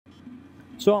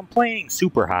So I'm playing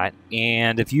Superhot,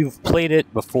 and if you've played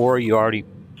it before, you already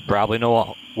probably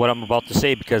know what I'm about to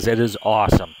say because it is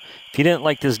awesome. If you didn't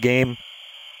like this game,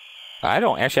 I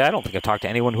don't think I've talked to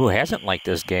anyone who hasn't liked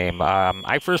this game.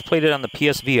 I first played it on the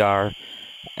PSVR,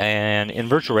 and in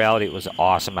virtual reality, it was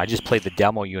awesome. I just played the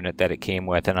demo unit that it came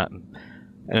with, and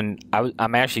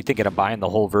I'm actually thinking of buying the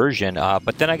whole version.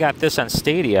 But then I got this on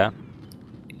Stadia.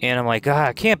 And I'm like,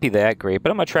 it can't be that great, but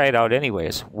I'm going to try it out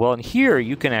anyways. Well, in here,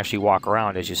 you can actually walk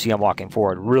around. As you see, I'm walking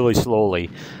forward really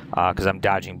slowly because I'm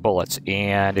dodging bullets.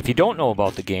 And if you don't know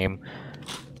about the game,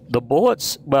 the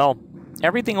bullets, well,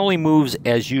 everything only moves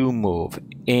as you move,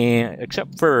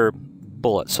 except for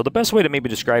bullets. So the best way to maybe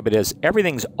describe it is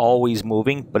everything's always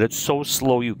moving, but it's so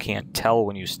slow you can't tell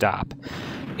when you stop.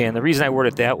 And the reason I word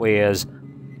it that way is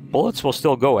bullets will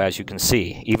still go, as you can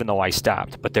see, even though I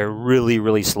stopped, but they're really,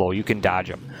 really slow. You can dodge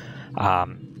them.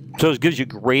 So it gives you a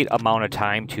great amount of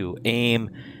time to aim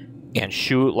and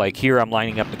shoot. Like here, I'm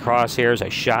lining up the crosshairs. I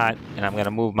shot, and I'm going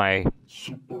to move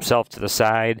myself to the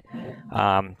side.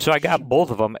 So I got both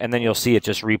of them, and then you'll see it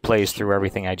just replays through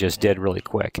everything I just did really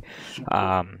quick.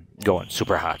 Going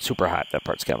super hot, super hot. That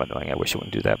part's kind of annoying. I wish it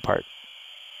wouldn't do that part.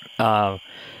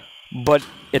 But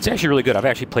it's actually really good. I've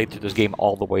actually played through this game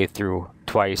all the way through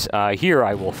twice. Here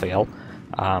I will fail,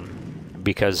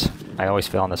 because I always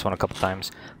fail on this one a couple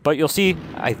times. But you'll see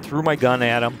I threw my gun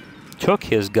at him, took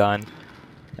his gun,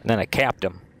 and then I capped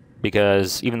him.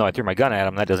 Because even though I threw my gun at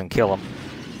him, that doesn't kill him.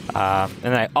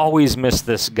 And I always miss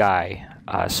this guy.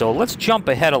 So let's jump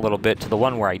ahead a little bit to the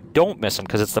one where I don't miss him,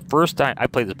 because it's the first time. I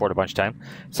played this board a bunch of times.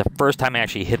 It's the first time I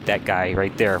actually hit that guy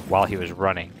right there while he was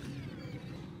running.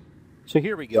 So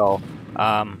here we go.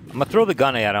 I'm going to throw the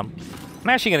gun at him. I'm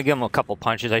actually going to give him a couple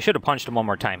punches. I should have punched him one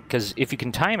more time, because if you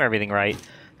can time everything right...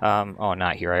 oh,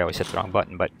 not here. I always hit the wrong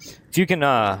button. But if you can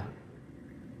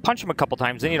punch him a couple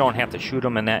times, then you don't have to shoot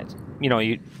him, and that... You know,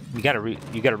 you got to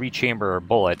rechamber a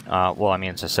bullet. Well, I mean,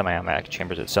 it's a semi-automatic. It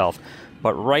chambers itself.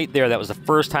 But right there, that was the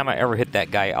first time I ever hit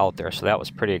that guy out there, so that was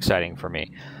pretty exciting for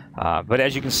me. But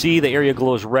as you can see, the area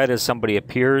glows red as somebody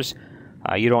appears.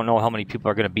 You don't know how many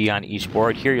people are going to be on each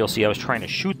board. Here you'll see I was trying to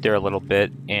shoot there a little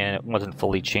bit, and it wasn't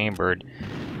fully chambered.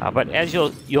 But as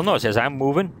you'll notice, as I'm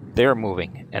moving, they're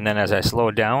moving. And then as I slow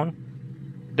down,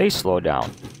 they slow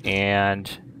down.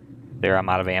 And there I'm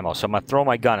out of ammo. So I'm going to throw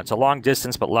my gun. It's a long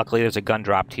distance, but luckily there's a gun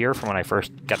dropped here from when I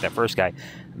first got that first guy.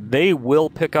 They will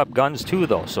pick up guns too,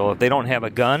 though. So if they don't have a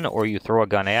gun, or you throw a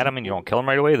gun at them and you don't kill them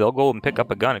right away, they'll go and pick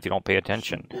up a gun if you don't pay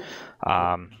attention.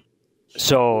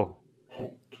 So...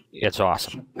 it's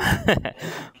awesome.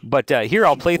 But here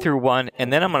I'll play through one,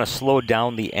 and then I'm going to slow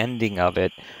down the ending of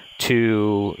it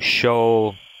to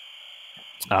show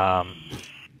how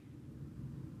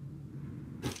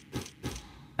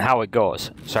it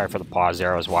goes. Sorry for the pause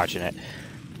there. I was watching it.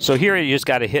 So here you just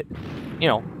got to hit, you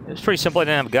know, it's pretty simple. I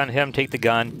didn't have a gun. Hit him, take the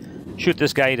gun, shoot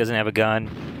this guy. He doesn't have a gun.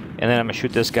 And then I'm going to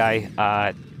shoot this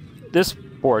guy. This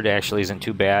board actually isn't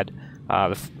too bad.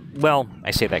 Well,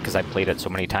 I say that because I've played it so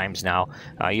many times now.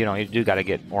 You know, you do got to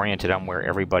get oriented on where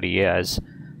everybody is.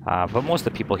 But most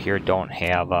of the people here don't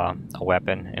have a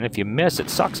weapon. And if you miss, it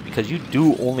sucks because you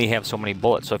do only have so many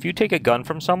bullets. So if you take a gun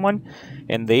from someone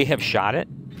and they have shot it,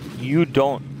 you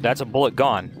don't... that's a bullet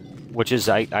gone. Which is...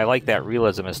 I like that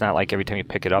realism. It's not like every time you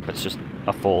pick it up, it's just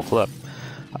a full clip.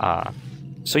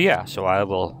 So yeah, so I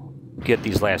will get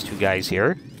these last two guys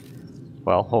here.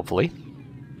 Well, hopefully.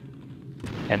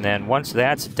 And then once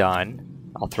that's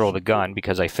done, I'll throw the gun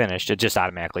because I finished. It just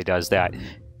automatically does that.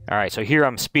 All right, so here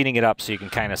I'm speeding it up so you can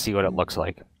kind of see what it looks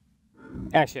like.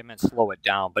 Actually, I meant slow it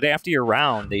down. But after your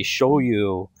round, they show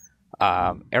you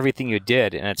everything you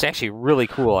did, and it's actually really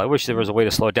cool. I wish there was a way to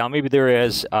slow it down. Maybe there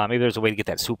is. Maybe there's a way to get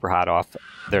that super hot off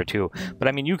there too. But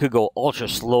I mean, you could go ultra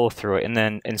slow through it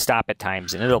and stop at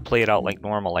times, and it'll play it out like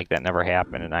normal, like that never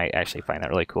happened. And I actually find that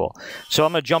really cool. So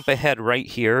I'm gonna jump ahead right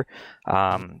here.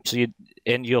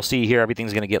 And you'll see here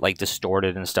everything's going to get like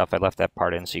distorted and stuff. I left that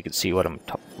part in so you can see what I'm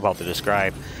about to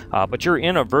describe. But you're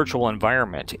in a virtual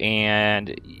environment,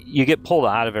 and you get pulled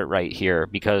out of it right here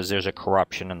because there's a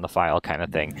corruption in the file kind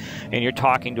of thing. And you're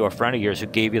talking to a friend of yours who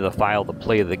gave you the file to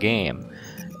play the game.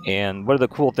 And one of the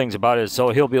cool things about it is, so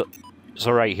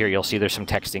right here you'll see there's some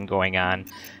texting going on.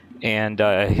 And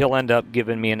he'll end up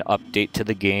giving me an update to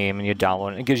the game, and you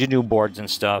download it. It gives you new boards and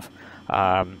stuff.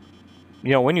 You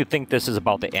know, when you think this is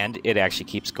about to end, it actually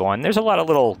keeps going. There's a lot of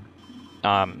little...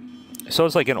 so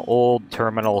it's like an old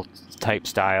terminal type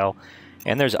style.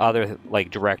 And there's other,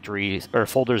 like, directories, or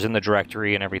folders in the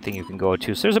directory and everything you can go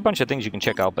to. So there's a bunch of things you can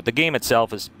check out. But the game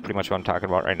itself is pretty much what I'm talking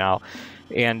about right now.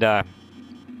 And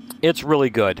it's really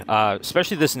good.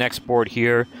 Especially this next board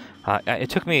here.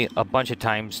 It took me a bunch of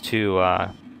times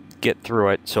to get through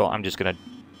it, so I'm just going to,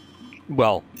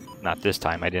 well, not this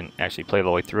time. I didn't actually play the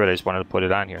way through it. I just wanted to put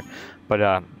it on here. But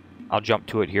I'll jump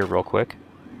to it here real quick.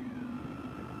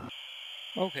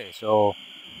 Okay, so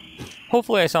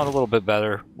hopefully I sound a little bit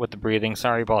better with the breathing.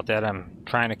 Sorry about that. I'm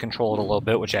trying to control it a little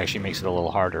bit, which actually makes it a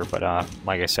little harder. But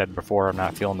like I said before, I'm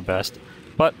not feeling the best.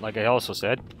 But like I also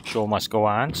said, show must go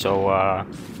on. So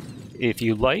if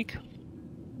you like,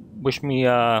 wish me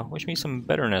some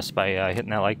betterness by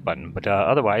hitting that like button. But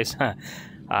otherwise,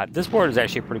 this board is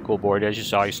actually a pretty cool board. As you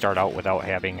saw, you start out without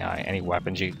having any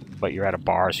weapons, but you're at a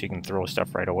bar, so you can throw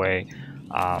stuff right away.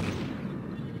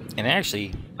 And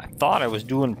actually, I thought I was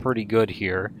doing pretty good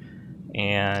here,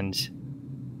 and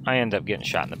I end up getting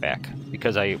shot in the back.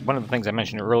 Because one of the things I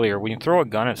mentioned earlier, when you throw a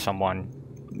gun at someone,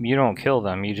 you don't kill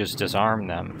them, you just disarm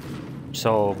them.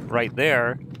 So right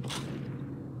there,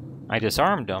 I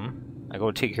disarmed them. I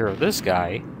go take care of this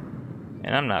guy,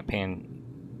 and I'm not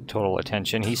paying total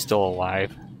attention. He's still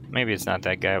alive. Maybe it's not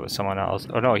that guy, it was someone else.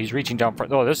 Oh no, he's reaching down for...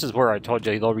 Oh, this is where I told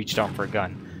you they'll reach down for a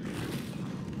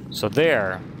gun. So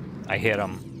there, I hit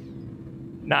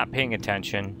him. Not paying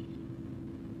attention.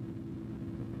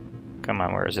 Come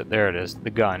on, where is it? There it is, the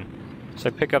gun. So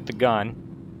I pick up the gun.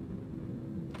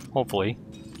 Hopefully.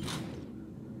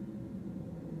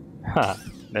 Huh,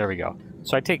 there we go.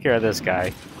 So I take care of this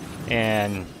guy,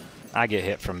 and I get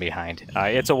hit from behind.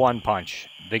 It's a one punch.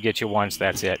 They get you once,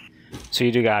 that's it. So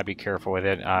you do gotta be careful with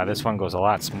it. This one goes a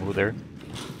lot smoother.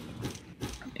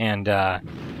 And I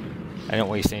don't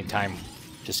waste any time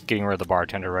just getting rid of the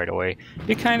bartender right away.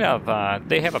 You kind of,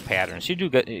 they have a pattern, so you do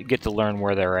get to learn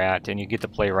where they're at, and you get to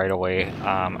play right away.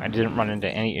 I didn't run into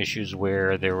any issues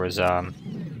where there was,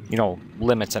 you know,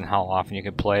 limits on how often you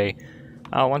could play.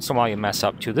 Once in a while you mess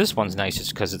up too. This one's nice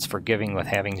just because it's forgiving with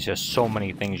having just so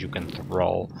many things you can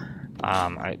throw.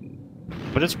 But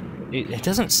it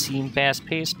doesn't seem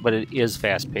fast-paced, but it is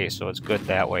fast-paced, so it's good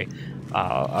that way.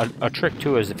 A trick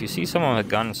too is if you see someone with a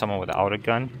gun and someone without a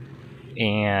gun,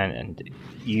 and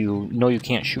you know you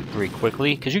can't shoot very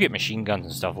quickly, because you get machine guns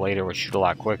and stuff later which shoot a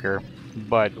lot quicker,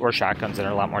 or shotguns that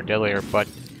are a lot more deadlier, but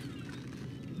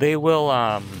they will,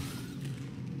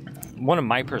 one of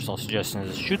my personal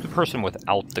suggestions is shoot the person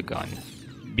without the gun,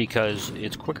 because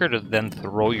it's quicker to then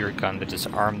throw your gun to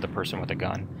disarm the person with a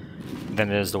gun than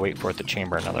it is to wait for it to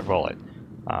chamber another bullet.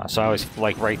 So I always,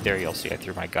 like right there, you'll see I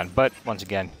threw my gun, but once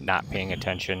again, not paying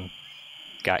attention,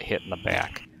 got hit in the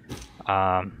back.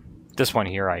 This one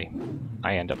here, I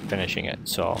end up finishing it,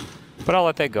 so... But I'll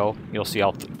let that go. You'll see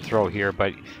I'll throw here,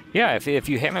 but yeah, if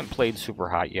you haven't played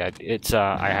Superhot yet, it's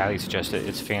I highly suggest it.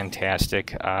 It's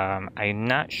fantastic. I'm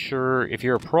not sure if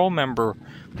you're a pro member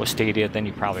with Stadia, then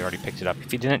you probably already picked it up.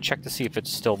 If you didn't, check to see if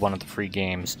it's still one of the free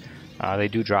games. They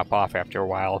do drop off after a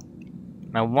while.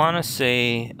 I want to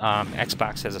say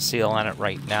Xbox has a sale on it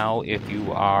right now if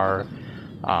you are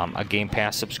a Game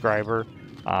Pass subscriber.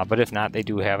 But if not, they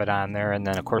do have it on there. And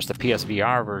then, of course, the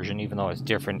PSVR version, even though it's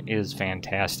different, is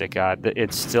fantastic.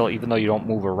 It's still, even though you don't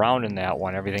move around in that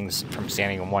one, everything's from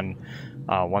standing in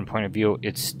one point of view,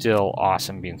 it's still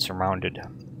awesome being surrounded.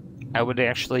 I would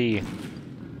actually,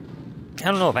 I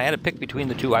don't know, if I had to pick between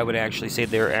the two, I would actually say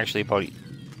they're actually about,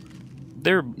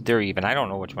 they're even. I don't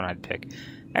know which one I'd pick.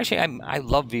 Actually, I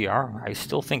love VR. I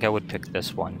still think I would pick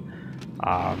this one.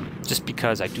 Just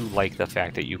because I do like the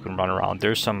fact that you can run around.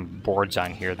 There's some boards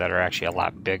on here that are actually a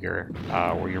lot bigger,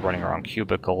 where you're running around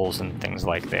cubicles and things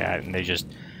like that, and they just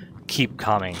keep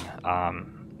coming. I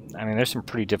mean, there's some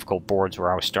pretty difficult boards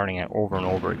where I was starting it over and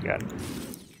over again.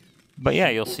 But yeah,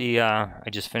 you'll see I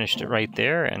just finished it right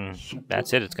there, and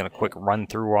that's it. It's going to quick run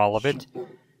through all of it.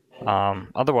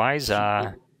 Otherwise,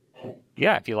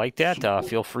 yeah, if you like that,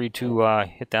 feel free to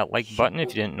hit that like button if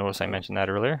you didn't notice I mentioned that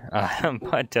earlier.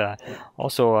 But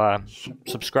also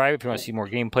subscribe if you want to see more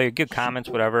gameplay. Give comments,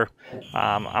 whatever.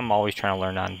 I'm always trying to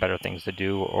learn on better things to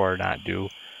do or not do.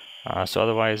 So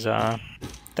otherwise,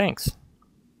 thanks.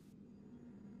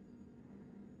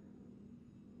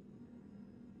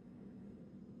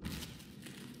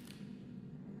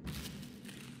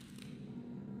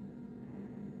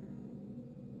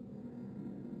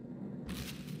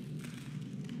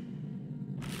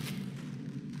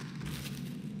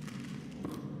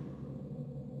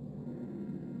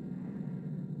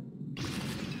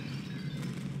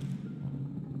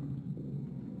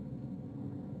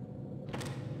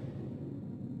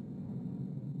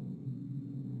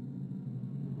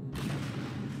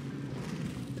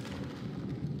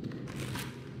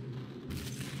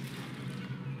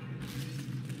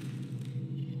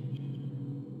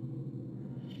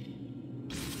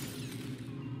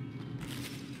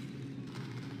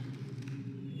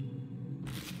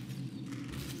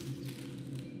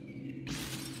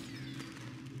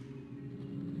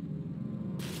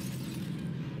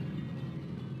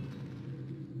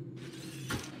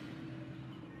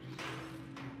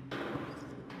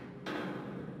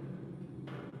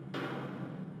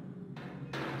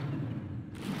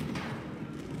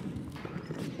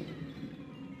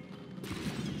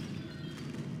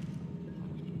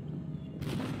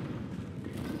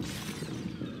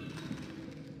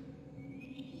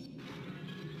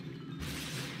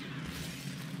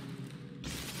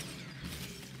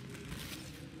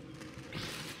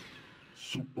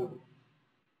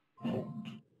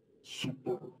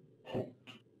 Super